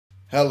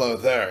Hello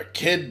there,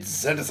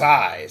 kids, it is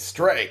I,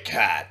 Stray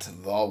Cat,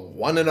 the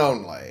one and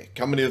only,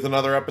 coming to you with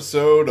another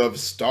episode of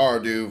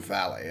Stardew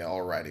Valley.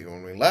 Alrighty,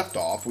 when we left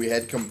off, we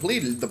had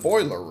completed the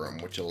boiler room,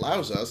 which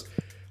allows us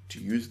to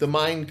use the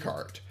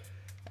minecart.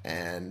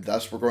 And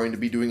thus we're going to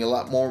be doing a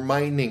lot more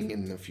mining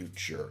in the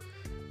future.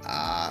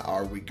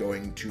 Are we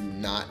going to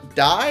not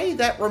die?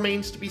 That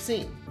remains to be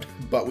seen.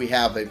 But we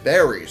have a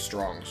very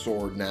strong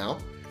sword now,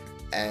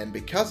 and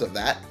because of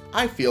that,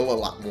 I feel a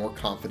lot more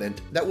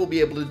confident that we'll be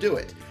able to do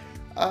it.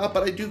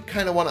 But I do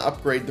kind of want to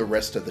upgrade the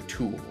rest of the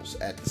tools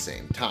at the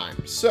same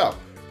time. So,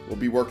 we'll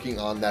be working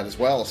on that as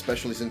well,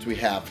 especially since we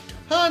have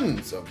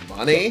tons of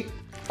money.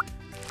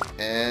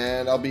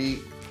 And I'll be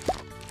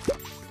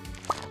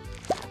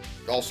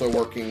also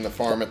working the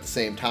farm at the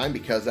same time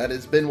because that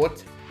has been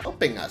what's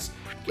helping us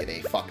get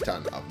a fuck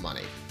ton of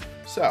money.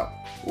 So,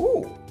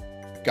 ooh,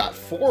 got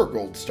 4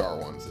 gold star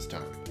ones this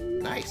time.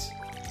 Nice.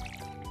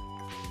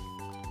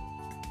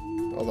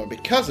 Although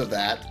because of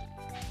that,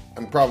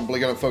 I'm probably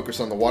going to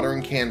focus on the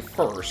watering can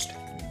first,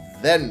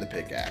 then the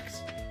pickaxe.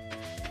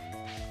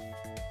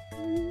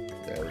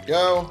 There we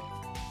go.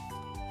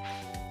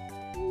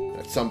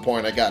 At some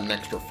point I got an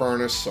extra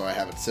furnace, so I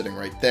have it sitting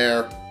right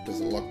there.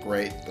 Doesn't look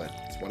great, but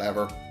it's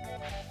whatever.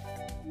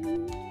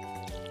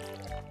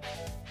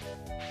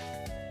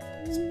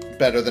 It's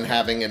better than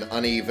having an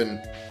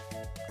uneven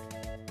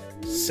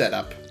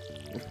setup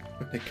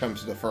when it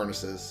comes to the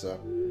furnaces, so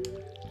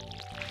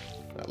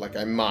not like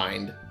I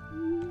mind.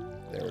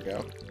 There we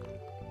go.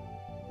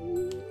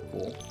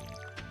 Cool.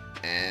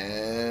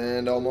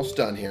 And almost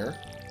done here.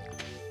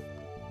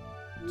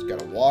 Just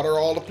gotta water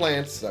all the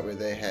plants, that way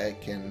they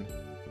can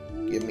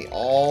give me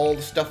all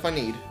the stuff I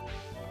need.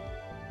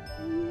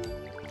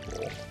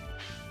 Cool.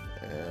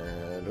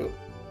 And oop.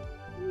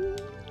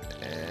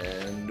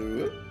 And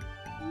oop.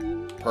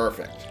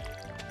 Perfect.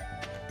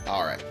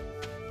 Alright.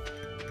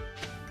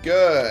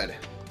 Good.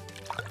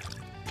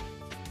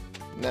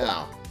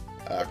 Now,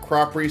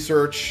 crop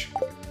research.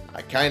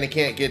 I kind of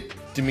can't get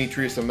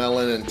Demetrius a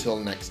melon until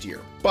next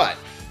year. But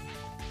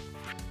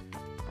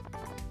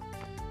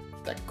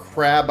that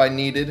crab I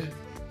needed,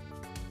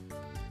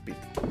 be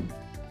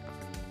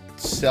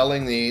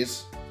selling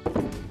these.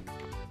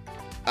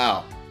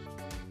 Ow.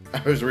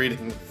 I was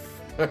reading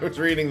the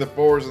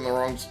 4s in the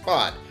wrong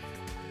spot.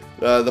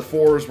 The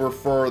 4s were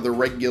for the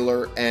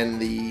regular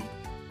and the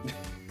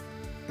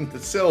the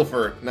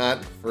silver,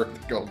 not for the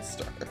gold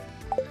star.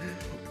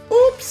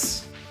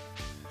 Oops.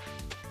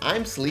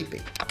 I'm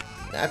sleepy.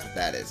 That's what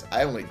that is.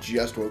 I only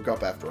just woke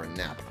up after a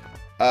nap.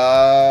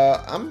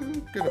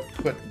 I'm gonna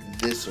put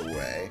this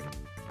away.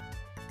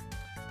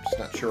 Just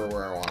not sure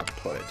where I want to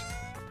put it.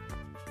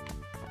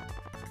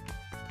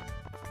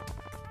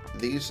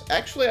 These,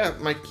 actually, I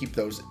might keep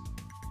those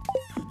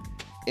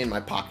in my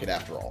pocket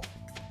after all.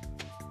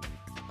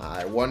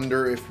 I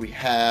wonder if we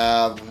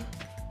have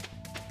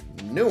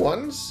new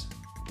ones.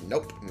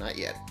 Nope, not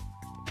yet.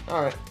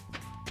 Alright.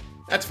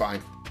 That's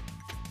fine.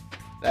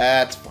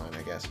 That's fine,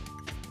 I guess.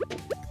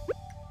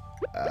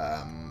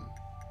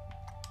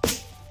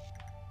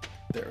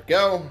 There we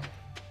go.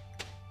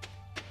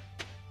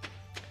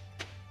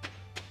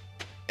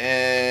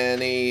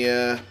 Any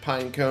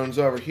pine cones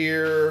over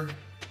here?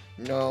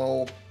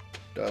 No.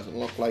 Doesn't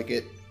look like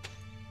it.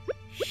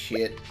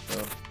 Shit.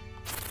 Oh.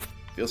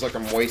 Feels like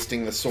I'm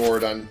wasting the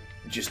sword on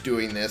just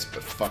doing this,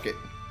 but fuck it.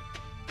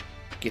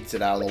 Gets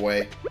it out of the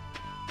way.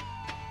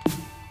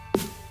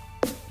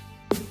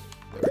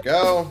 There we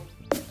go.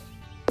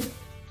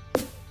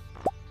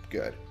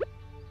 Good.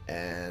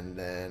 And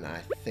then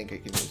I think I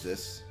can use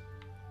this.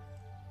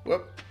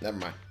 Whoop, never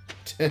mind.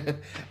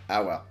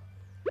 Ah, well.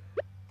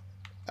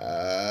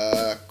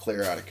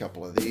 Clear out a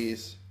couple of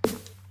these.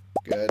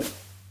 Good.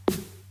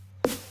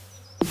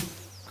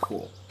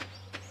 Cool.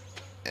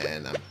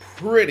 And I'm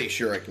pretty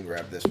sure I can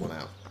grab this one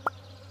out.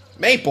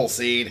 Maple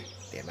seed!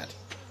 Damn it.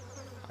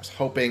 I was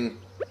hoping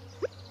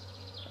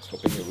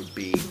it would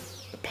be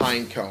the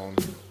pine cone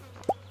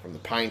from the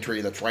pine tree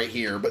that's right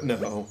here, but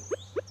no.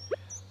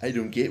 I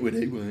don't get what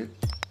I want.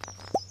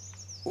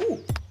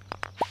 Ooh.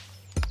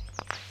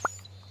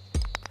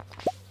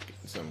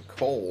 Getting some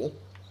coal.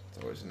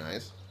 It's always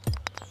nice.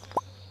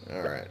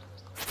 Alright.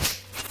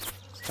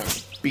 It's time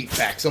to beat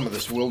back some of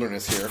this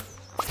wilderness here.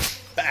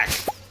 Back!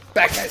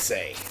 Back, I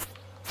say!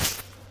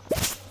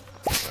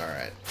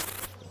 Alright.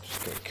 I'm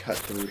just gonna cut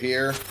through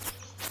here.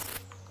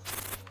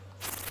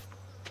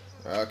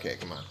 Okay,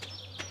 come on.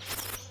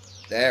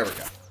 There we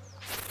go.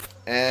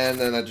 And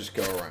then I just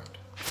go around.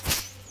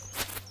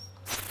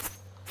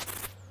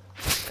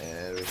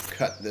 And we've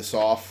cut this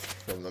off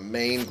from the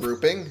main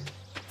grouping.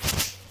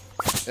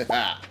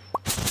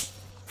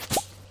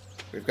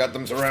 We've got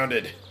them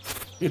surrounded.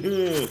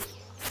 Okay.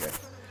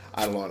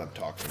 I don't know what I'm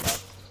talking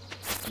about.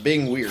 I'm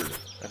being weird.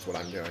 That's what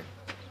I'm doing.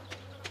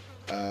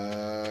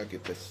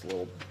 Get this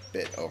little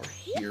bit over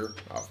here.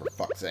 Oh, for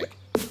fuck's sake.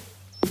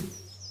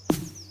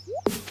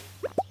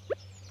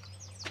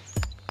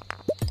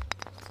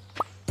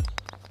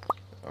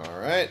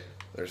 Alright.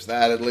 There's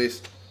that at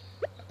least.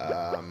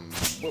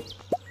 Whoop.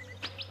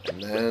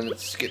 And then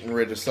it's getting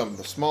rid of some of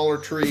the smaller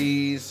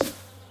trees.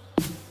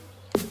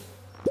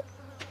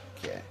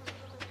 Okay.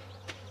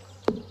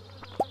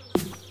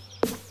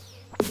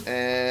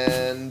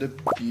 And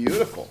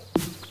beautiful.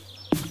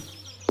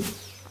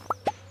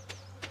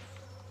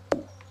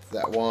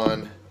 That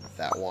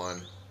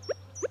one,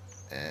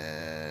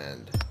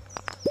 and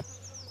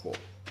cool.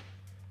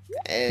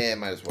 And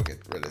might as well get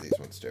rid of these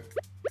ones too.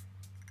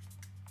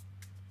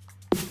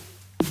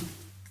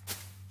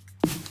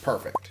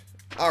 Perfect.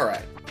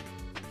 Alright.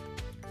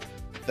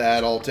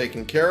 That all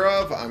taken care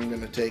of. I'm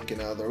going to take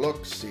another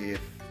look, see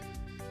if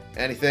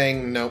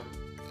anything. Nope.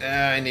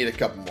 I need a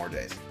couple more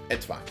days.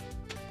 It's fine.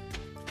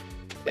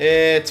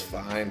 It's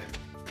fine.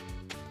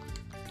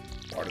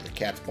 Part of the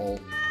cat's bowl.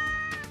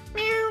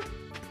 Meow.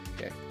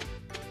 Okay.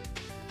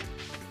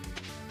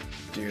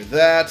 Do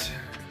that.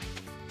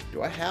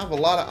 Do I have a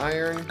lot of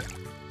iron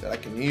that I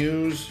can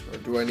use, or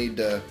do I need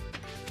to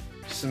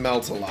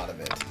smelt a lot of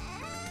it?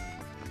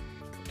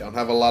 Don't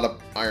have a lot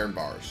of iron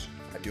bars.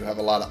 I do have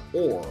a lot of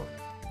ore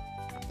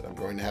that I'm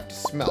going to have to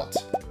smelt.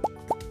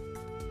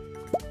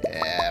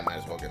 Yeah, might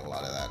as well get a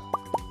lot of that.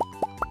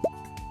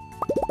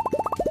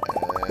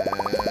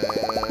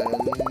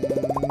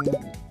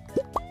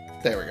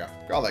 And there we go.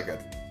 All that good.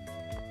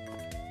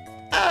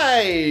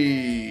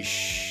 I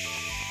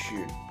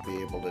should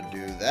be able to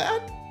do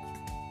that,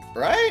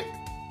 right?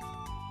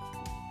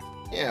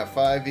 Yeah,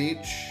 5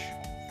 each,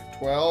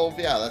 12.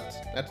 Yeah,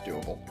 that's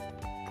doable.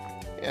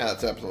 Yeah,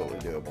 that's absolutely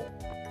doable.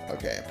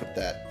 Okay, I put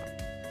that.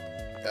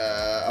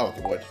 Oh,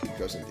 the wood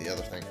goes into the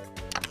other thing.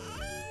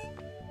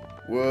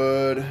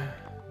 Wood,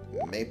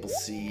 maple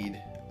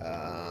seed, and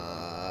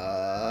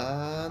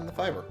the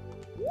fiber.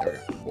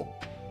 There we go. Cool.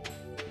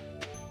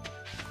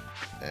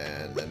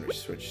 And then we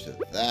switch to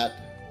that.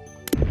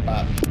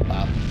 Bop,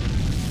 bop,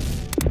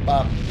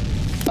 bop,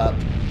 bop,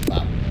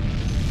 bop.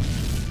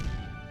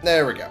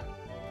 There we go.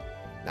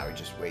 Now we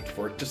just wait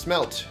for it to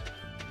smelt.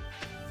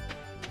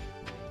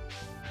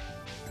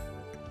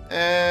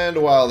 And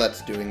while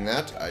that's doing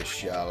that, I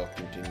shall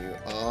continue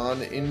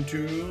on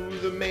into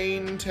the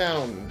main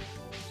town.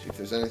 See if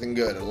there's anything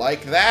good.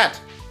 Like that!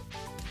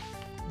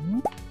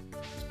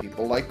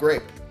 People like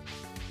grape.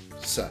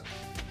 So.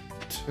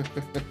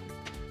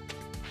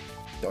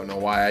 Don't know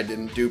why I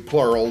didn't do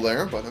plural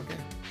there, but okay.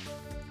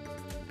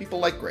 People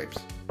like grapes.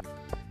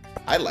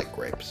 I like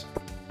grapes.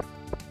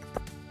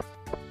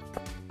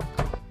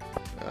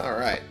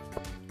 Alright.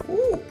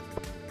 Ooh.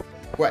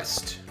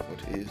 Quest.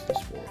 What is this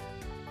for?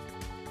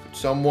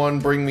 Someone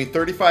bring me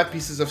 35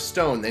 pieces of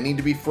stone. They need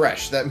to be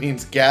fresh. That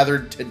means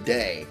gathered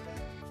today.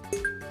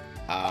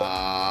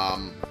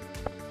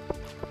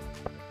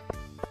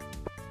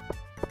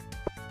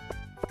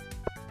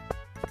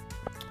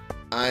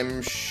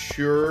 I'm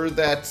sure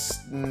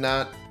that's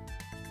not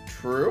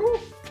true.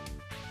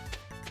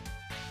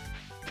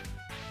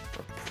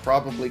 I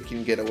probably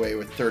can get away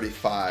with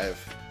 35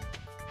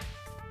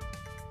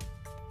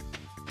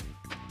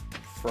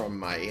 from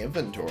my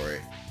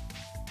inventory.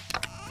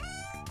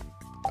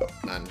 Oh,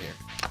 not in here.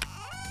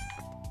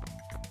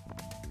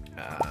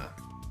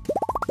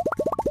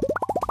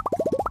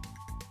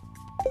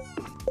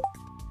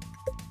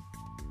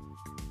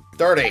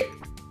 30.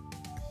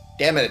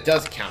 Damn it, it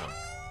does count them.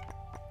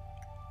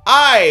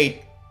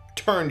 I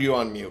turned you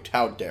on mute.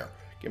 How dare.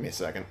 Give me a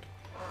second.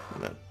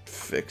 I'm gonna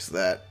fix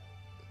that.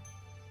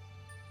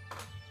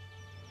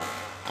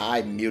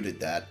 I muted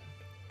that.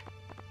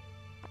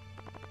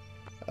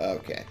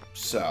 Okay,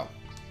 so.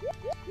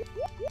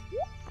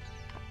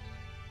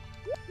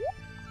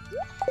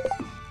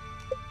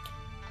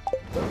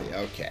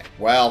 Okay,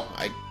 well,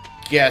 I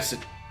guess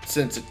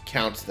since it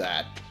counts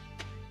that,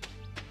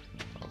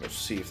 I'll go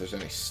see if there's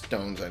any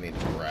stones I need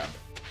to grab.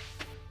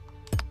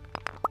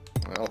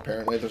 Well,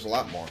 apparently there's a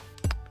lot more.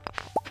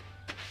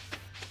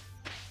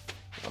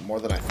 More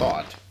than I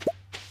thought.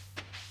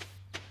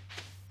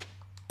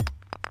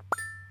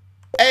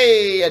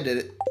 Hey, I did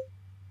it.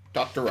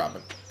 Dr.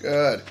 Robin.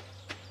 Good.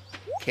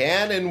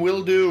 Can and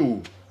will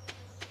do.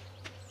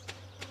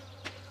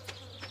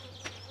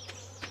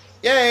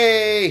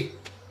 Yay!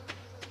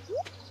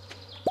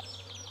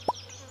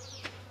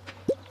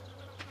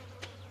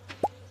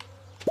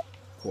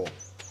 Cool.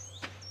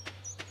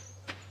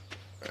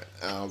 Alright,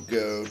 I'll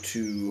go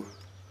to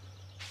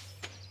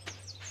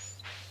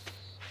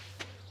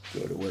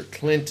where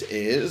Clint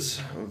is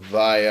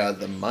via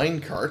the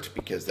minecart,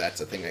 because that's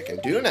a thing I can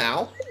do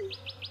now.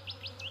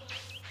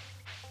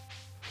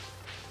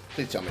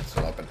 Please tell me it's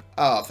still open.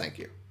 Oh, thank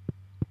you.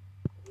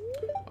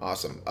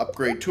 Awesome.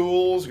 Upgrade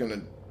tools.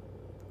 Gonna.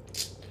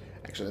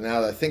 Actually,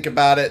 now that I think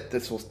about it,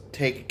 this will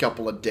take a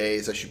couple of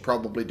days. I should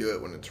probably do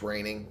it when it's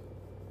raining.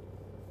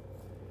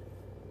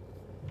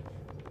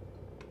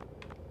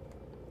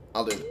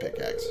 I'll do the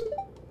pickaxe.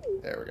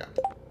 There we go.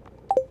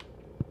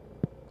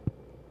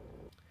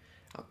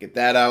 I'll get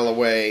that out of the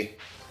way.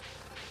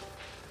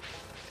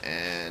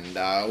 And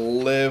I'll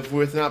live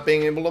with not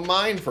being able to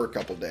mine for a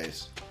couple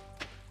days.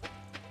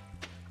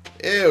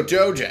 Ew,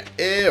 Doja.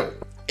 Ew.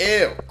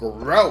 Ew.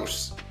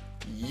 Gross.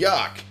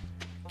 Yuck.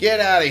 Get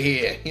out of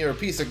here. You're a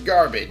piece of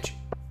garbage.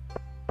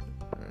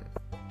 Right.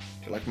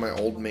 Like my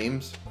old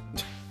memes.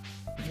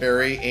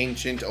 Very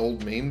ancient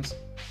old memes.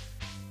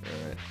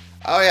 Alright.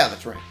 Oh yeah,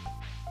 that's right.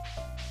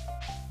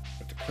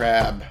 Put the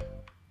crab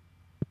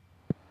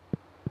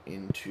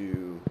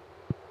into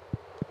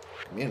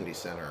community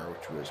center,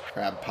 which was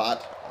crab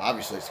pot.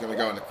 Obviously it's going to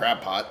go in the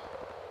crab pot.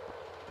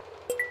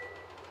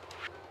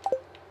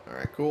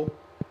 Alright, cool.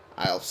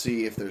 I'll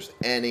see if there's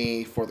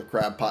any for the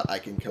crab pot I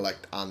can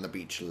collect on the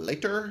beach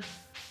later.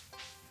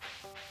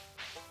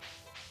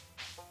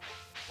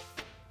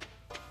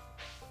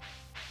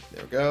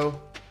 There we go.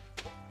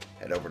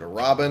 Head over to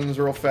Robin's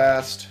real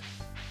fast.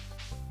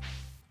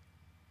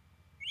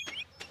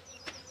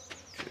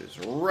 Which is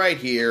right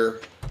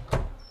here.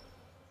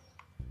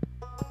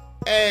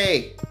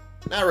 Hey!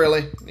 Not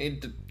really.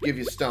 Need to give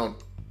you stone.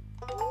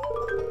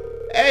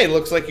 Hey,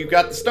 looks like you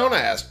got the stone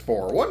I asked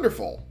for.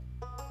 Wonderful.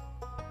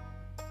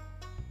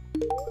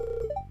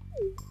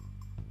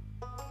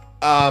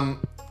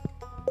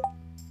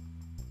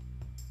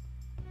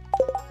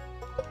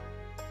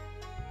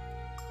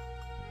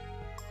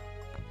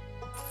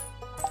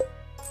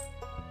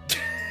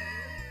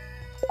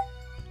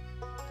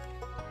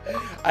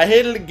 I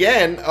hit it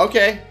again.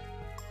 Okay.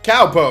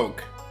 Cowpoke.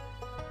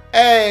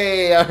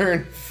 Hey, I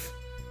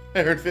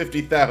earned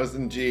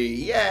 50,000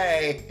 G.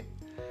 Yay.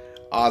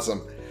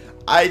 Awesome.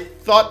 I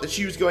thought that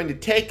she was going to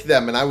take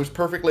them, and I was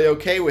perfectly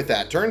okay with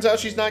that. Turns out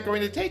she's not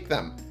going to take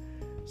them.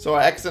 So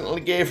I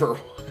accidentally gave her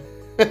one.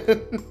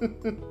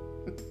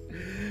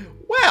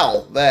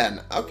 Well,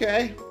 then.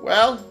 Okay.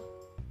 Well,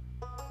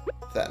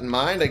 with that in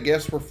mind, I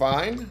guess we're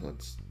fine.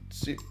 Let's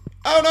see.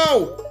 Oh,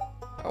 no!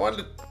 I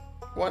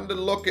wanted to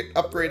look at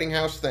upgrading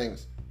house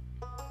things.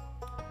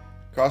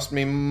 Cost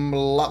me a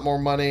lot more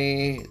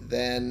money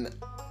than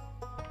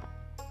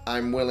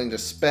I'm willing to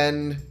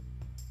spend.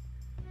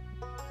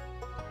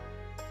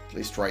 At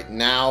least right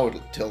now,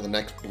 till the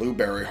next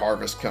blueberry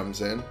harvest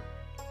comes in.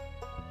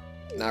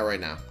 Not right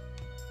now.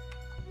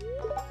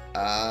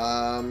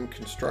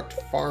 Construct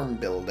farm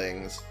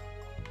buildings.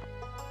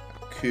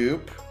 A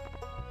coop.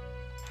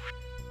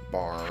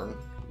 Barn.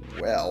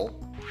 Well.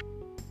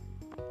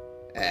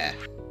 A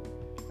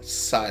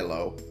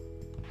silo.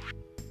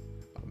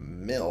 A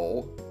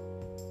mill.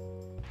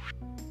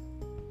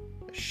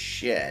 A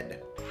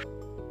shed.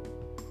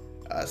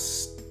 A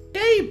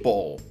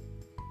stable.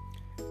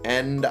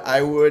 And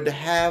I would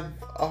have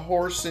a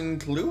horse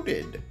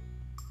included.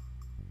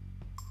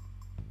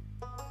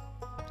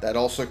 That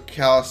also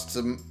costs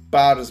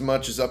about as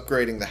much as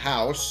upgrading the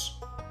house.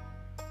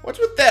 What's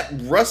with that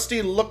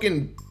rusty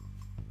looking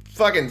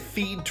fucking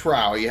feed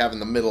trowel you have in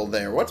the middle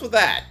there? What's with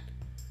that?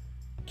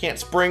 Can't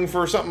spring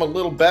for something a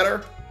little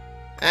better?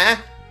 Huh?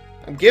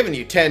 I'm giving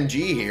you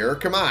 10G here.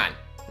 Come on.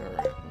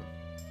 Alright.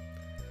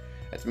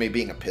 That's me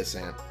being a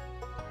pissant.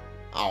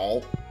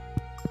 Oh.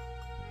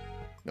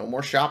 No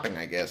more shopping,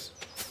 I guess.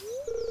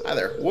 Hi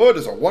there. Wood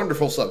is a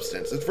wonderful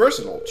substance. It's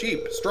versatile,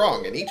 cheap,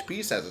 strong, and each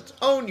piece has its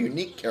own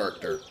unique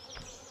character.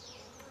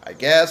 I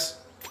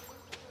guess.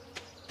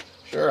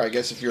 Sure, I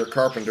guess if you're a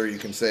carpenter, you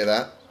can say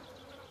that.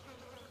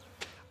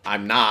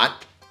 I'm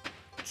not,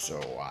 so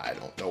I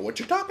don't know what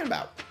you're talking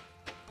about.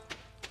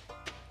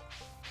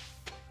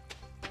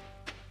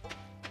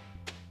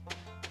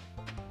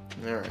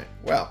 Alright,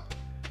 well,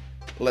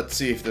 let's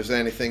see if there's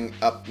anything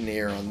up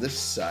near on this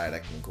side I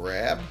can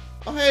grab.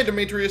 Oh, hey,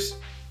 Demetrius.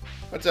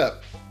 What's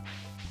up?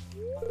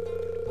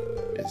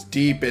 It's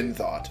deep in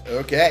thought.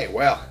 Okay,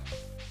 well,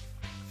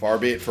 far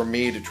be it from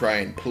me to try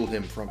and pull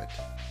him from it.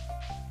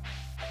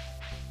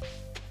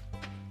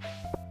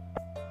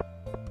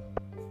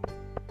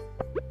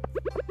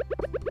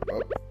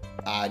 Oh,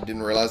 I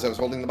didn't realize I was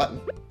holding the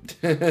button.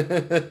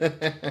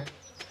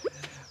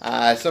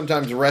 I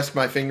sometimes rest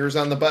my fingers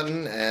on the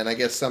button, and I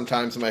guess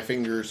sometimes my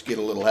fingers get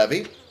a little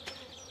heavy,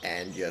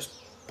 and just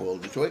pull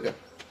the trigger.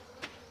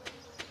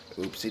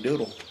 Oopsie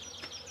doodle.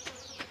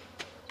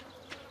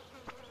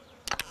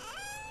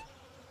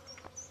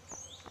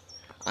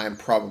 I'm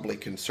probably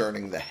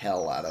concerning the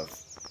hell out of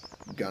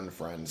gun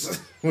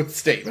friends with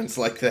statements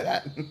like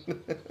that.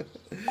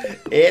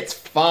 It's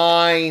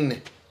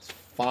fine. It's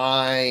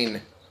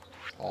fine.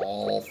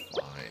 All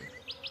fine.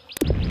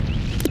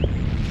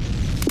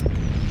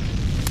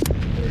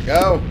 There we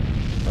go.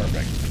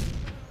 Perfect.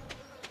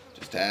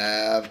 Just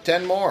have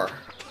 10 more.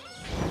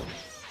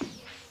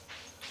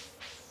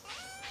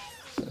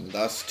 And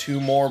thus 2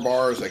 more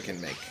bars I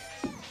can make.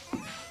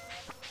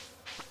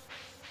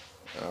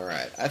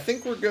 Alright, I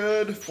think we're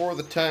good for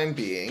the time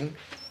being.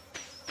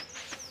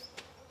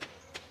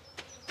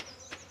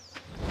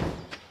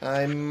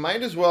 I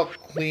might as well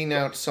clean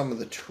out some of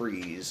the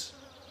trees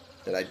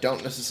that I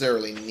don't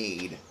necessarily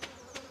need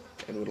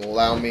and would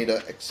allow me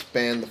to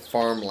expand the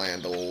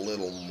farmland a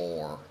little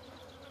more.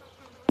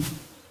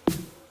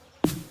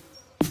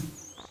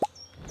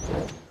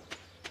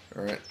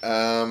 Alright,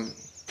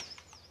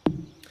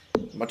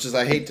 much as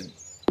I hate to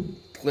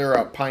clear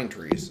out pine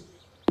trees.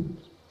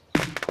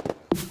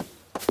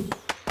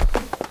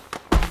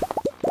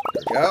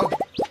 There we go.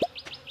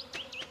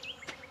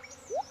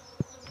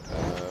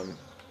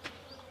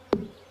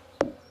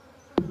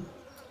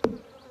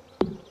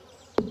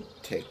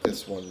 Take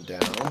this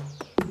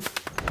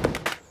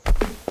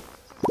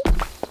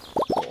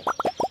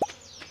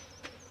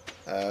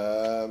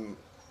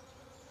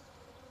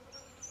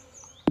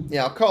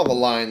Yeah, I'll call the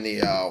line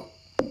the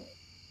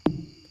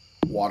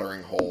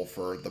watering hole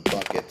for the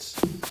buckets.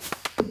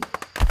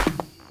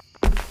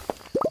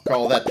 I'll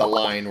call that the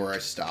line where I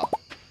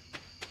stop.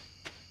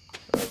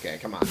 Okay,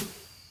 come on.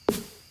 There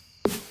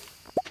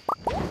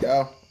we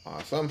go.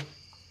 Awesome.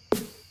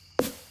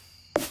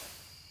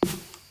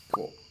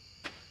 Cool.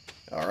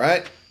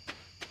 Alright.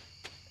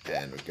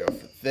 And we go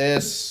for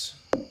this.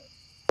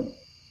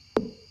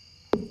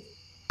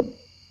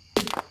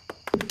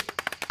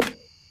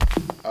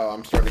 Oh,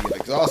 I'm starting to get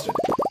exhausted.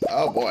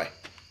 Oh, boy.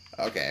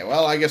 Okay,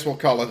 well, I guess we'll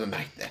call it a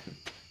night then.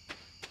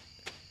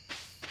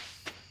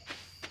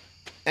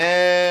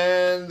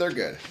 And they're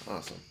good.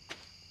 Awesome.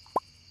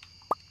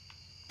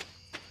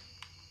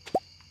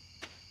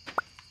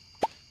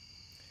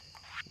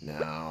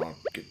 Now,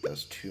 get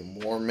those 2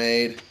 more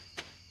made.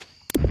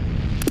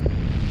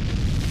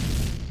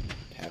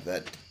 Have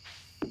that...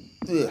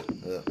 Ugh.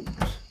 I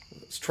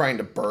was trying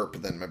to burp,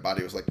 but then my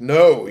body was like,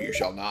 no, you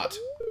shall not.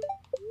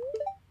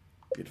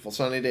 Beautiful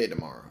sunny day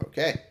tomorrow.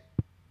 Okay.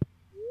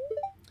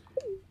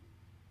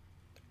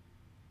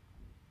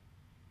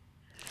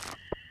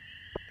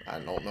 I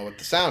don't know what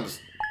the sound is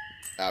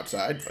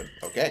outside, but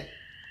okay.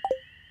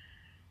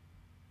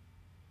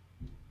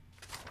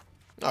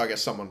 Oh, I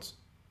guess someone's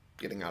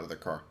getting out of their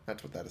car.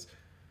 That's what that is.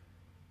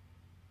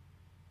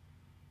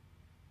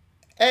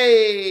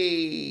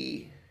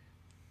 Hey!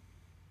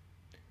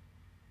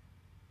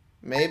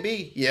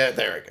 Maybe? Yeah,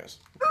 there it goes.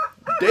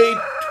 Day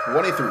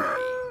 23.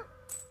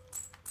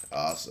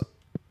 Awesome.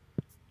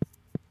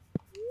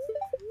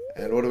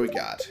 And what do we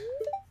got?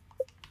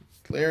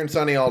 Clear and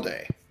sunny all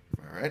day.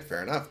 Alright,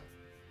 fair enough.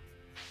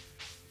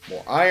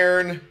 More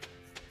iron.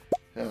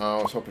 Oh,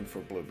 I was hoping for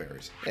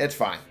blueberries. It's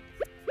fine.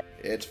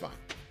 It's fine.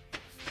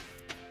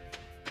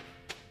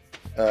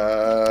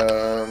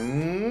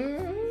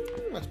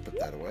 Let's put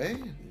that away.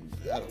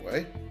 That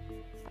away.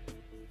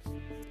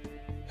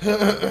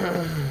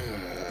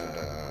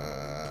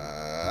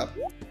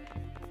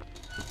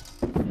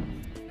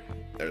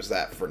 There's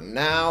that for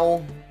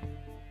now.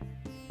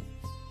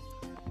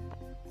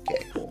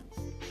 Okay, cool.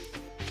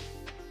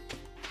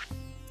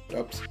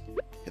 Oops.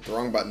 Hit the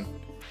wrong button.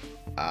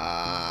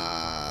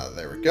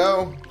 There we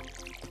go.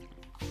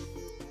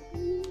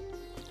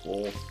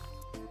 Cool.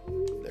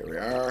 There we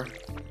are.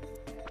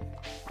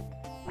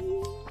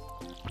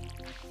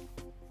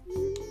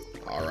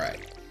 Alright.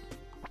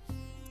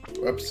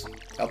 Whoops.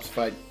 Helps if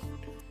I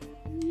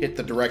hit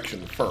the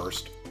direction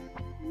first.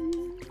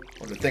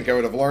 I would think I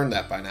would have learned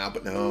that by now,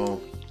 but no.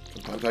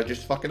 Sometimes I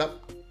just fuck it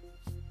up.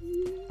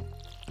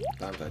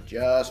 Sometimes I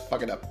just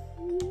fuck it up.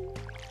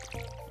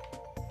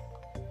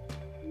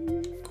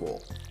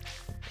 Cool.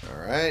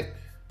 Alright.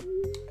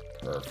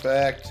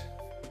 Perfect.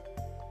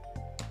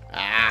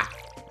 Ah!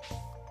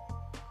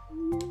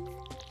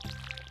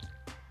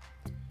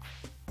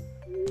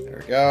 There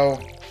we go.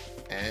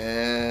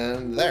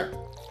 And there.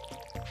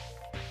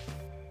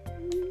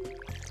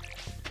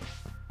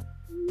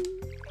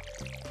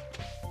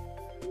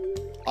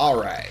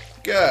 Alright.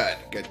 Good.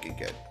 Good, good,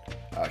 good.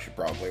 I should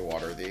probably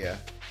water the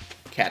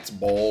cat's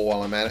bowl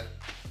while I'm at it.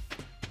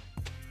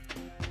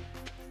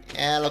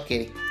 Hello,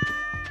 kitty.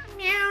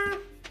 Meow.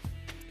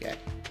 Okay.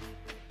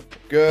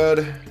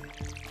 Good.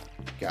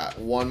 Got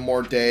one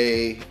more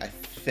day, I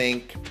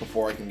think,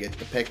 before I can get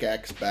the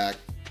pickaxe back.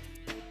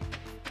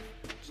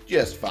 It's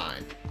just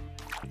fine.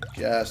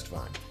 Just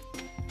fine.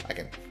 I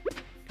can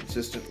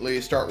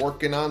consistently start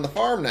working on the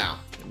farm now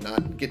and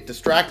not get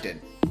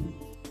distracted.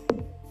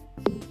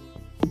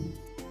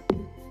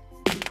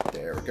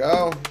 There we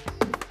go.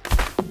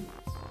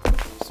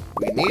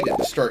 We needed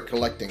to start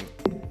collecting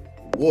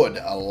wood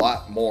a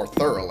lot more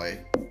thoroughly.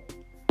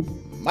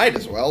 Might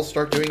as well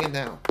start doing it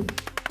now.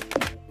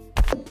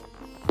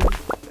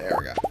 There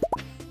we go.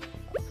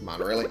 Come on,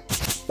 really?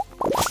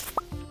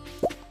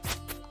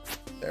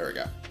 There we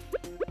go.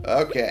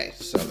 Okay,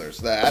 so there's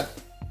that.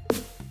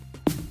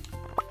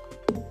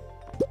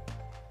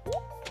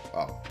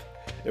 Oh,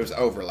 it was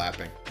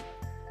overlapping.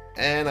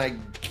 And I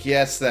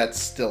guess that's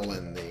still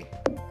in the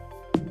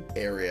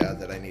area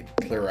that I need to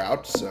clear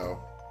out, so...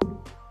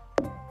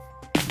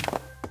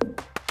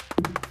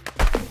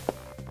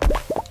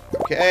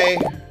 Okay.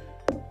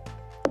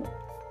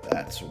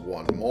 That's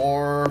one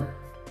more.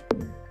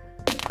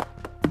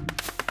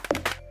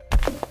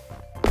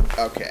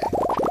 Okay.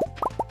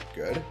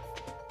 Good.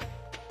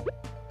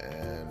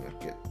 And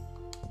get...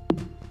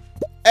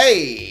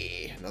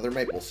 Hey! Another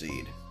maple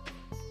seed.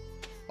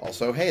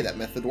 Also, hey, that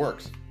method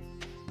works.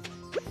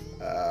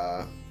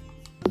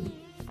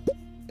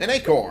 An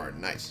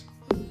acorn. Nice.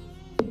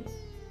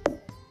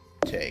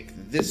 Take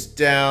this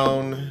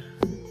down.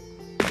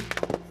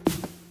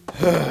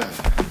 There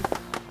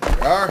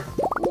we are.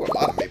 Ooh, a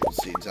lot of maple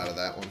seeds out of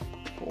that one.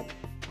 Cool.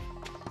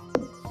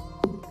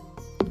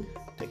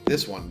 Take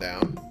this one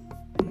down.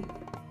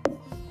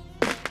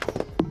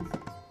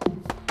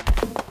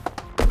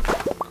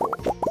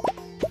 Cool.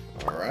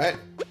 Alright.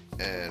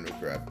 And we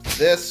grab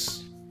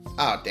this.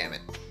 Oh, damn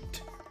it.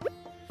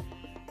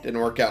 Didn't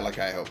work out like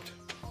I hoped.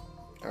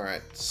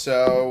 Alright,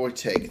 so we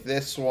take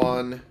this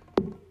one.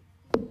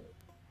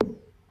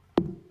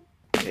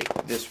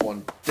 this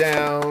one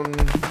down.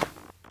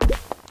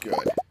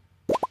 Good.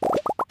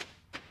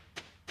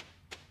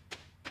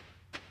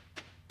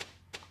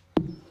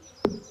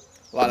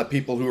 A lot of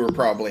people who are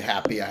probably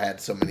happy I had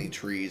so many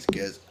trees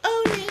because,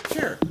 oh,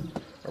 nature,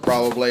 are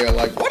probably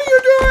like, what are you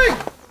doing?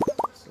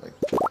 It's like,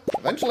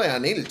 eventually I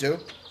needed to.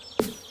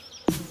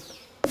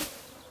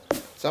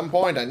 At some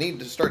point I need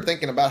to start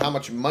thinking about how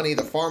much money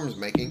the farm's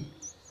making.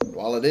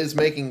 While it is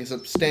making a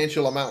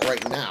substantial amount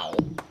right now.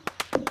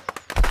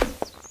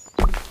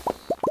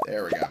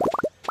 There we go.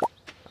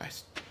 I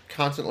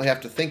constantly have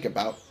to think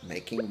about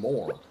making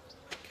more.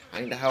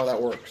 Kinda how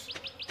that works.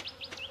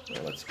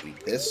 Well, let's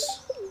eat this.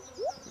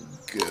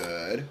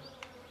 Good.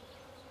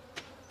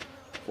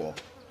 Cool.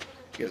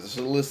 Gives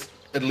us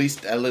at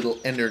least a little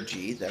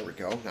energy. There we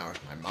go. Now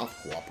my mouth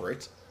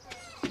cooperates.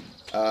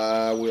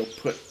 We'll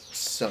put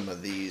some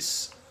of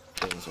these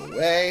things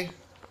away.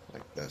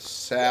 Like the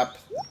sap,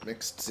 the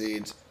mixed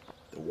seeds,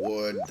 the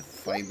wood, the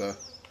fiber,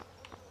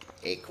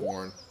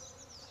 acorn.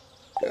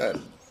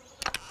 Good.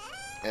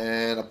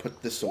 And I'll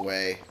put this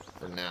away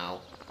for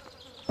now.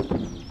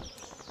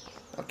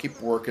 I'll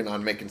keep working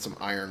on making some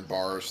iron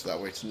bars, so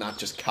that way it's not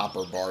just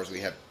copper bars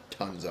we have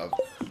tons of.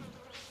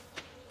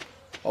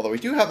 Although we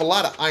do have a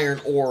lot of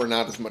iron ore,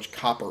 not as much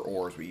copper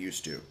ore as we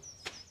used to.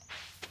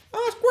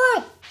 Oh,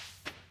 squirrel!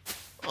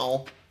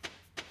 Oh.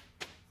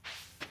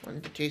 I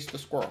need to taste the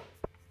squirrel.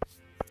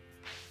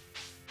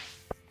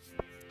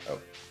 Oh,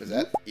 is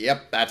that?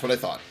 Yep, that's what I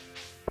thought.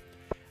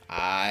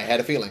 I had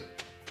a feeling.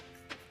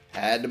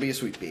 Had to be a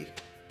sweet pea.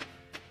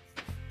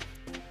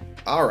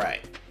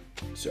 Alright.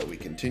 So we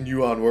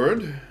continue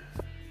onward.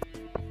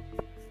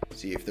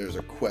 See if there's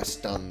a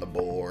quest on the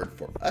board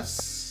for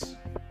us.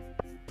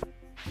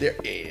 There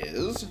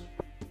is.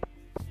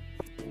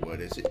 What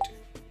is it?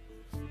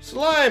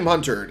 Slime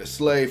Hunter to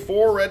slay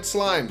 4 red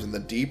slimes in the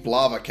deep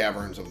lava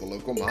caverns of the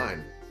local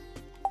mine.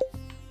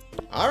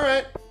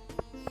 Alright.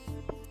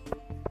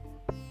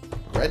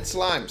 Red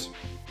slimes.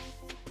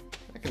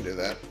 I can do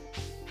that.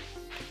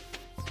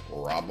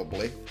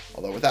 Probably.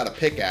 Although without a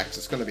pickaxe,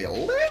 it's going to be a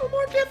little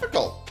more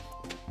difficult.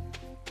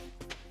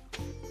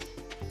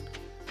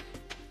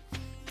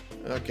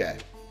 Okay.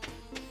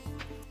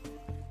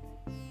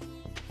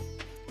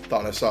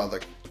 Thought I saw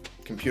the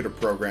computer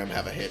program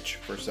have a hitch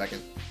for a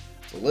second.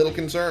 A little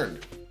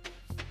concerned.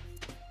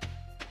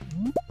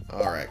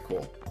 Alright,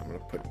 cool. I'm going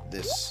to put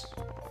this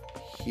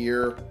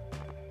here.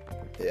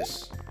 Put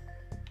this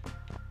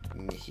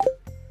in here.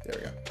 There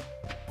we go.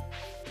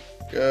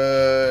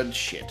 Good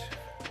shit.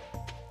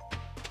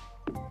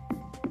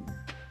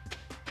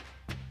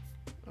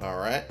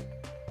 Alright.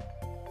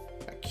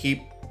 I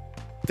keep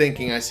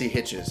thinking I see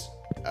hitches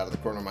out of the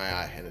corner of my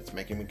eye, and it's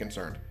making me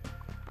concerned.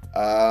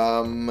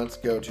 Let's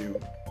go to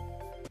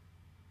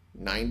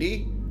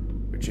 90,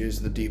 which is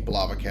the deep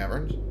lava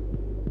caverns.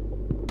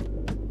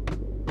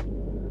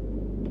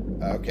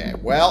 Okay,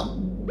 well,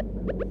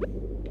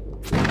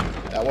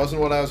 that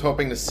wasn't what I was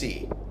hoping to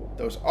see.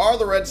 Those are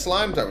the red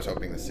slimes I was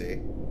hoping to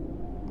see.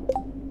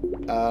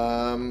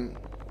 I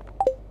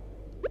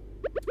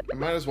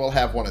might as well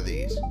have one of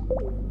these.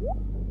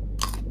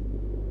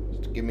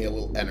 Just to give me a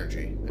little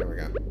energy. There we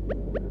go.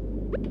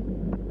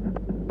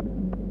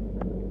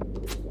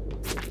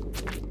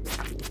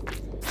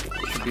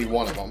 Should be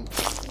one of them.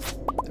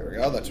 There we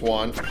go, that's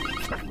one.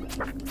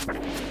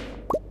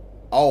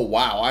 Oh,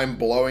 wow, I'm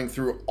blowing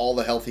through all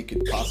the health he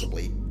could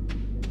possibly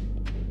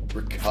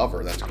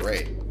recover. That's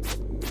great.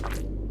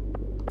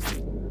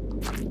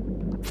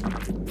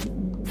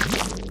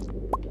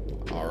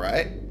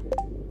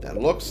 Alright. That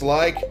looks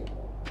like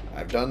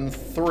I've done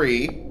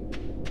 3.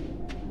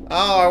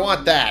 Oh, I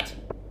want that.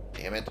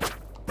 Damn it.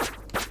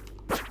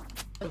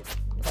 Oh,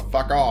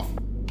 fuck off.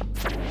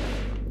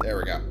 There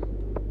we go.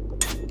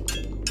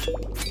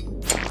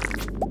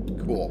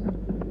 Cool.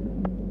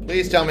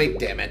 Please tell me,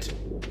 damn it.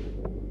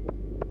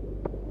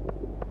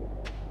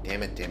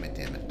 Damn it, damn it,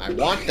 damn it. I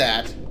want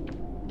that.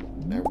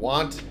 I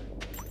want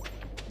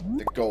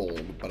the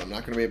gold, but I'm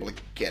not going to be able to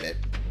get it.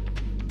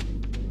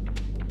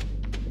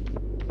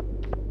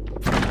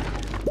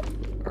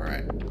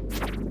 Alright.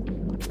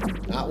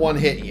 Not one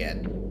hit yet.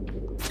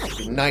 It'd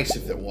be nice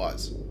if it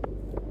was.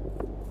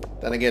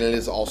 Then again, it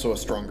is also a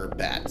stronger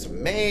bat, so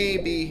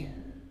maybe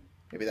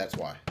that's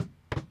why.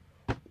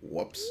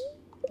 Whoops.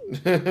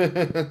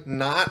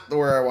 Not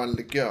where I wanted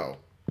to go.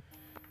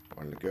 I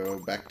wanted to go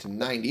back to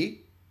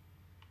 90.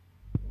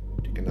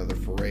 Take another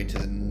foray to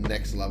the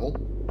next level.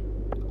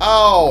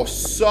 Oh,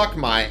 suck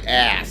my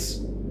ass.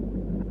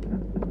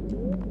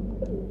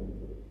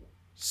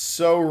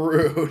 So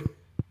rude.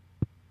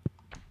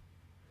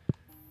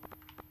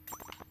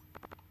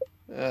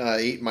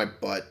 Eat my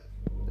butt.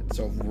 It's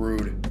so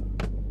rude.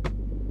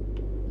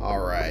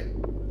 Alright.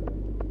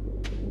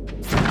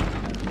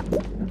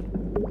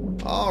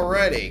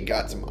 Alrighty,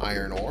 got some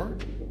iron ore.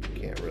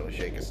 Can't really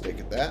shake a stick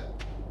at that.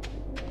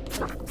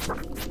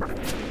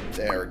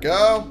 There we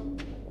go.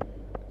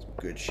 Some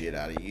good shit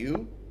out of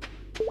you.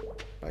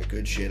 By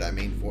good shit, I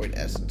mean void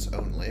essence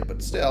only,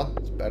 but still,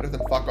 it's better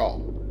than fuck all.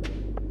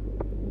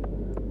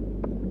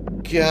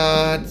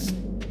 God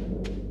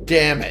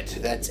damn it.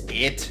 That's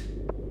it?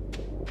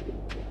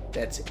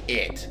 That's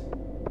it.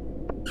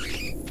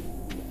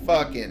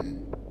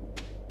 Fucking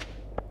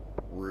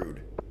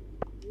rude.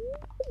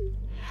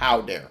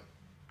 How dare.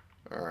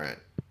 Alright.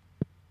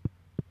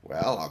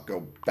 Well, I'll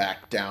go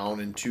back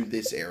down into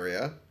this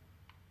area.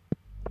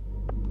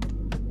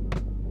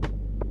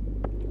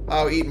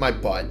 Oh, eat my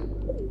butt.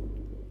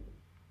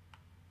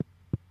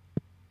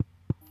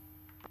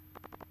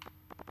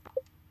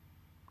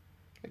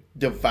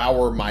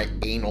 Devour my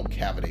anal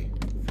cavity.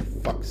 For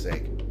fuck's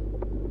sake.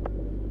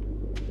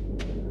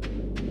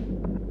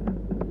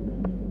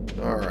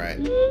 Alright.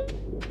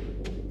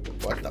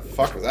 What the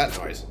fuck was that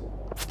noise?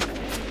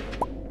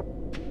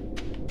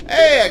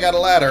 Hey, I got a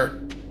ladder.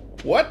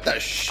 What the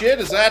shit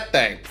is that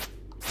thing?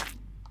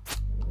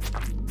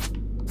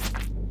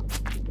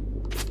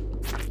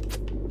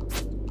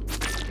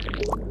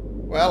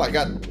 Well, I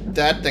got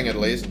that thing at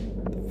least.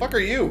 The fuck are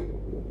you?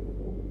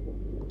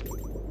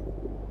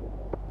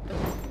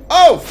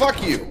 Oh,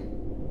 fuck you.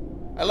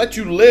 I let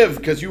you live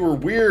because you were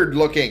weird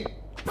looking.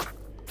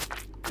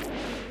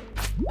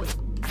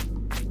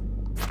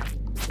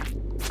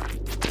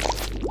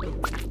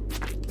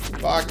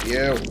 Fuck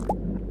you.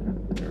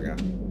 There we go.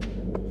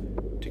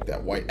 Take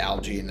that white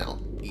algae and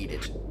I'll eat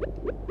it.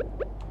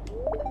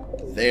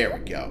 There we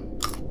go.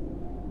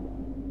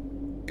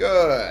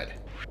 Good.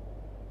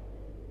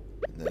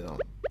 And then I'll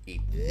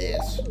eat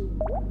this.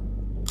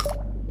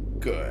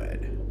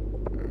 Good.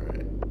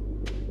 Alright.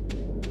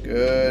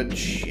 Good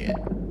shit.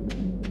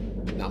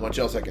 Not much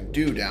else I can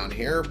do down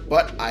here,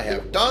 but I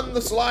have done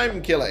the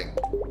slime killing.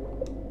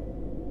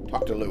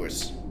 Talk to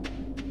Lewis.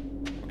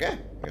 Okay,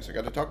 I guess I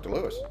gotta talk to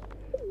Lewis.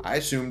 I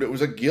assumed it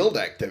was a guild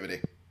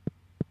activity.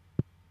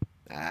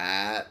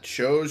 That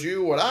shows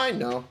you what I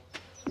know.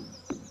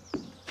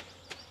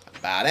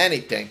 About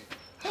anything.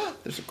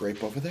 There's a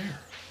grape over there.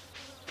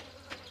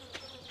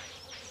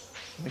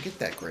 Let me get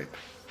that grape.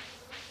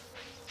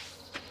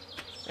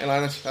 Hey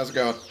Linus, how's it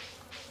going?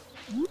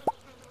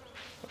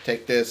 I'll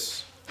take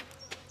this.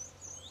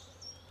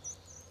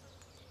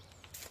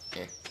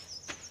 Eh.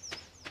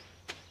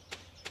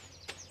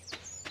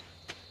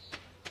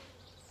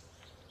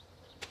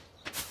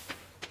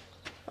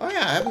 Oh yeah,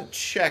 I haven't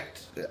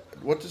checked.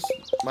 What does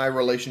my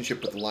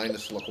relationship with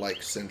Linus look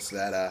like since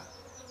that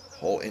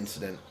whole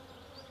incident?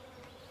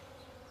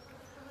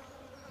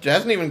 It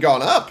hasn't even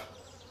gone up.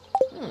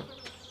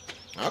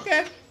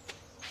 Okay.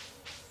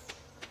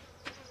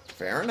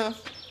 Fair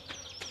enough.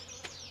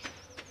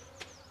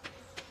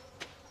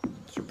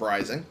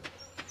 Surprising.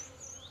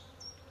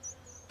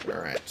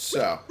 Alright,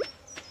 so.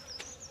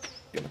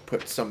 Gonna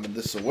put some of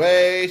this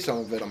away. Some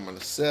of it I'm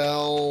gonna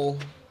sell.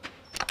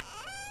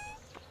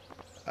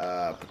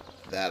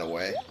 Put that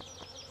away.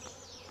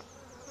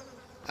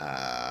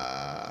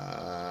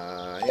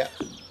 Yeah.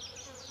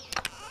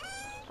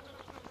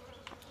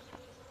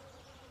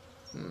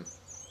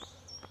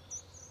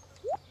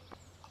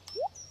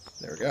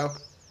 There we go.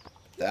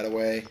 Put that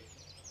away.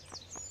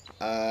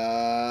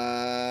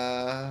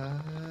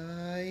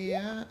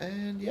 Yeah,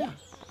 and yeah.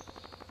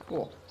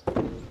 Cool.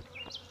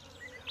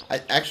 I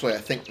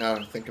think now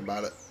I think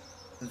about it.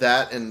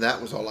 That and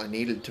that was all I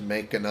needed to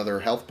make another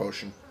health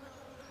potion.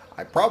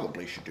 I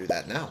probably should do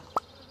that now.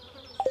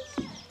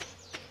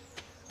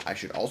 I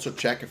should also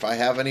check if I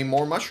have any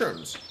more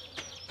mushrooms.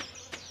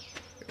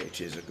 Which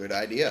is a good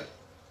idea.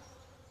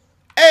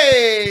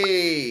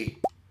 Hey!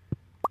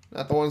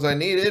 Not the ones I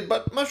needed,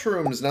 but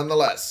mushrooms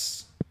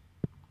nonetheless.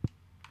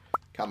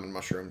 Common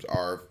mushrooms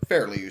are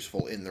fairly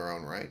useful in their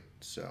own right,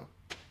 so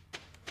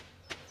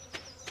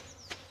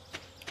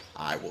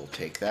I will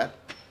take that.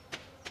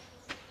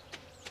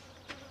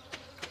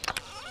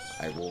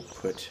 I will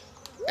put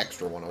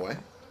extra one away.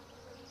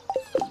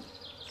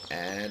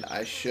 And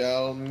I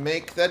shall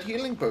make that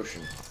healing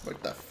potion.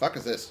 What the fuck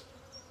is this?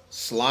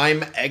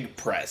 Slime egg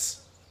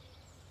press.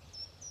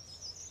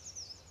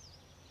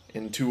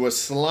 Into a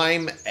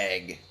slime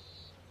egg.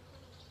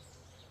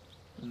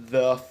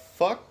 The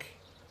fuck?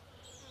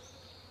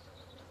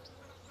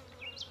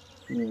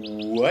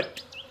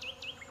 What?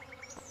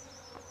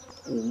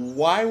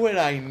 Why would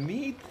I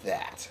need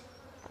that?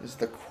 Is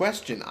the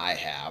question I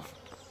have.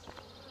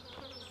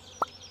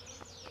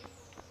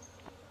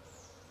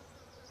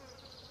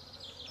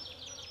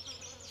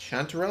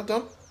 Chanterelle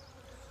dump?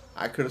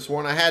 I could have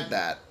sworn I had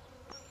that.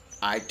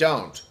 I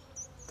don't.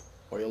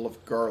 Oil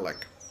of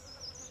garlic.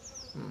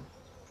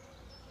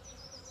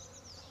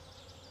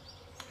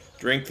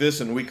 Drink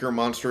this and weaker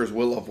monsters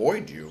will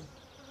avoid you.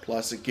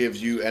 Plus it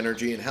gives you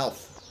energy and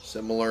health.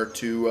 Similar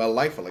to a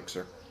life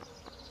elixir.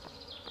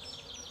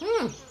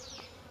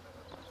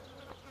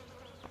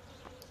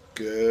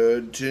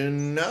 Good to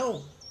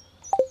know.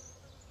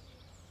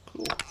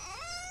 Cool.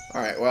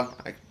 Alright, well,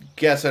 I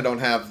guess I don't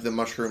have the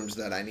mushrooms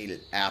that I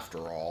needed after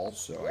all,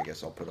 so I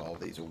guess I'll put all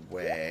these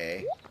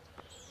away.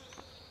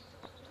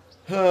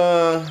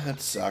 That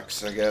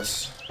sucks, I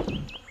guess.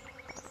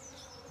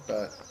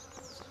 But,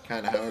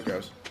 kind of how it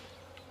goes.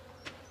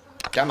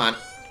 Come on.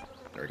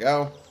 There we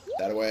go.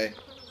 That away,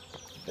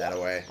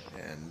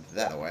 and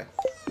that away.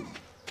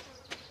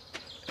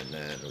 And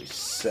then we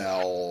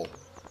sell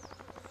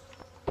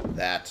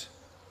that.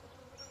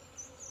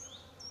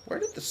 Where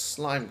did the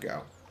slime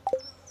go?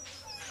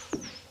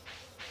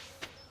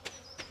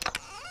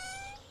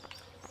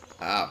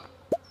 Ah,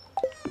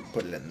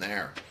 put it in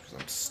there,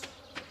 because I'm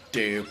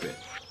stupid.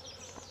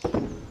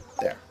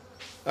 There.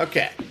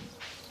 Okay.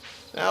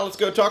 Now let's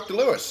go talk to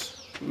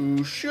Lewis,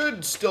 who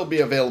should still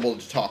be available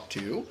to talk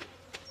to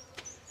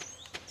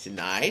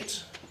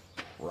tonight,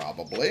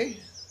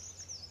 probably.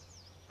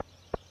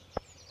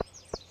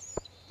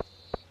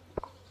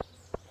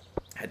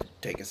 Had to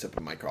take a sip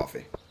of my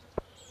coffee.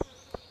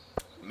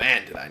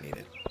 Man, did I need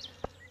it.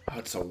 Oh,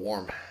 it's so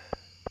warm.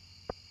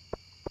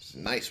 It's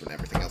nice when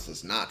everything else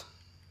is not.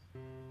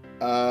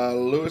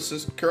 Lewis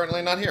is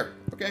currently not here.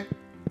 Okay.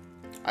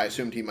 I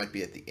assumed he might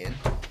be at the inn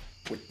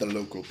with the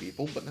local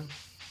people, but no.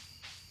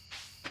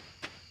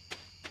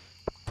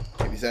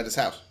 Maybe he's at his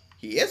house.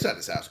 He is at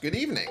his house. Good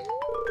evening.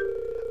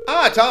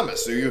 Ah,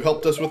 Thomas, so you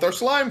helped us with our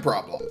slime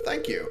problem.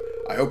 Thank you.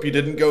 I hope you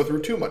didn't go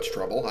through too much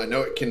trouble. I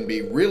know it can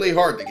be really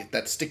hard to get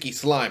that sticky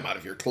slime out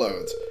of your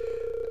clothes.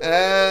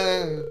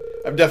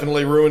 I've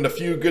definitely ruined a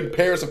few good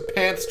pairs of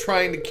pants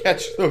trying to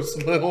catch those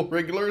little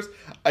wrigglers.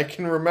 I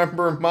can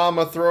remember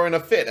Mama throwing a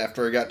fit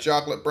after I got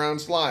chocolate brown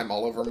slime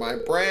all over my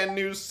brand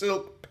new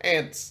silk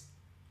pants.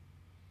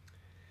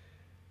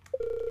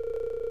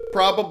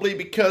 Probably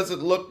because it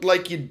looked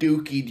like you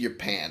dookied your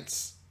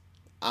pants.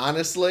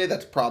 Honestly,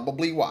 that's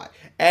probably why.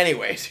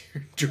 Anyways,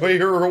 enjoy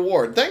your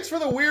reward. Thanks for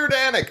the weird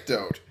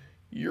anecdote.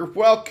 You're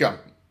welcome.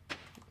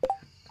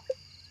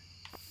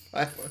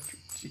 500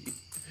 G.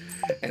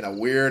 And a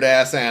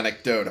weird-ass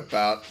anecdote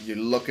about you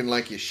looking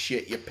like you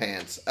shit your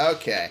pants.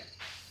 Okay.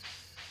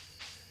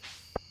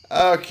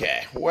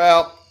 Okay,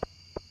 well.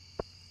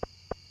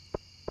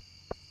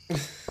 The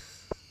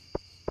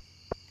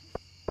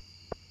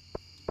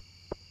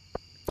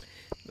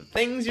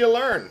things you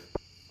learn.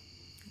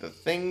 The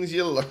things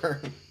you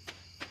learn.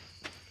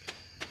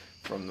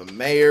 From the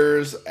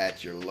mayors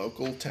at your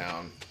local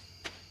town.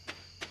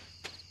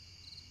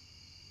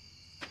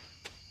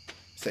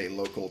 Say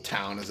local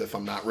town as if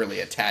I'm not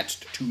really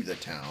attached to the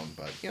town,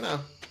 but you know.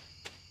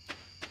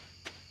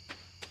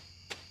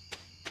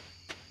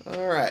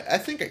 Alright, I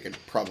think I could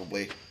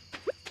probably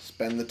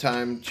spend the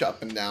time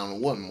chopping down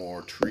one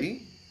more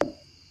tree.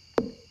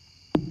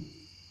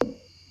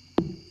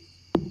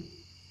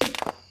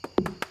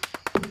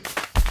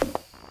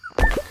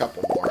 A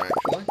couple more,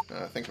 actually, now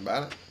that I think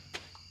about it.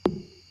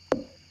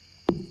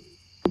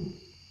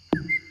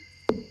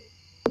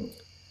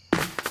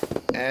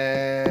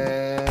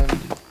 And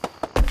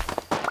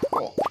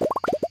cool.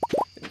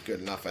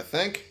 Good enough, I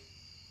think.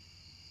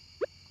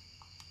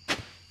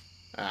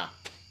 Ah.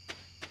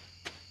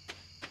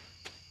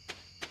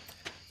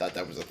 Thought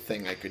that was a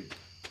thing I could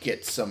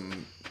get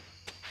some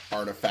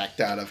artifact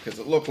out of, because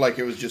it looked like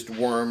it was just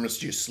worms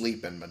just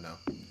sleeping, but no.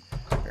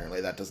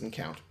 Apparently that doesn't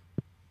count.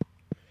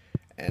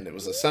 And it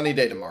was a sunny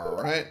day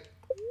tomorrow, right?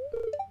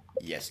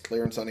 Yes,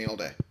 clear and sunny all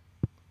day.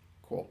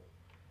 Cool.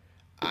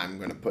 I'm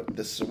going to put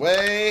this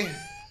away.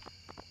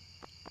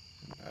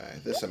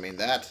 This, I mean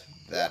that,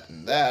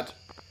 and that.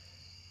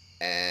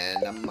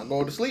 And I'm going to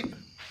go to sleep.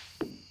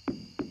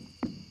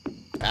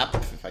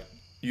 If I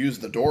use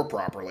the door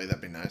properly,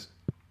 that'd be nice.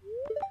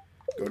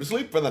 Go to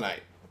sleep for the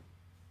night.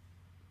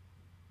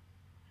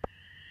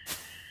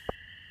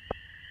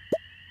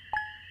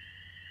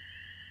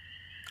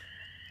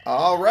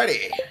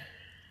 Alrighty.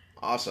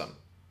 Awesome.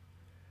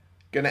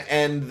 Gonna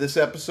end this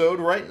episode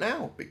right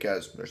now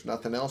because there's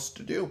nothing else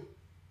to do.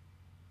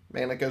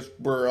 Man, I guess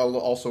we're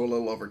also a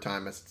little over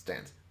time as it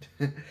stands.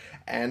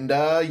 And,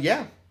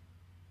 yeah.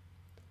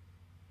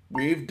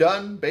 We've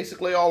done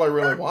basically all I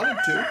really wanted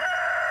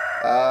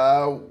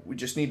to. We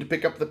just need to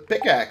pick up the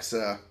pickaxe,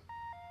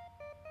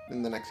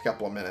 in the next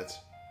couple of minutes.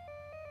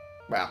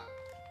 Well,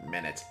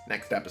 minutes.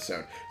 Next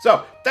episode.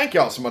 So, thank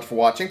you all so much for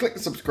watching. Click the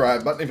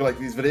subscribe button if you like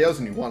these videos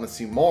and you want to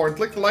see more. And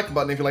click the like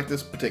button if you like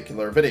this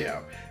particular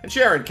video. And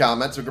share in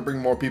comments so we can bring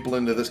more people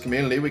into this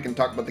community. We can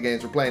talk about the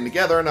games we're playing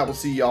together. And I will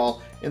see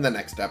y'all in the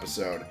next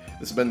episode.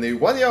 This has been the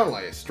one and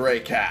only Stray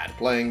Cat,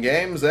 playing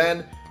games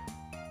and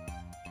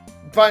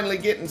finally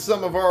getting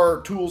some of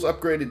our tools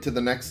upgraded to the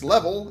next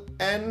level.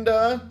 And,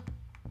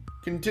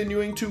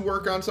 continuing to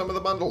work on some of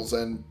the bundles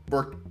and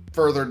work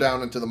further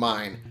down into the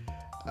mine.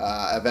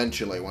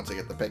 Eventually, once I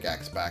get the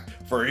pickaxe back.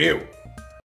 For you.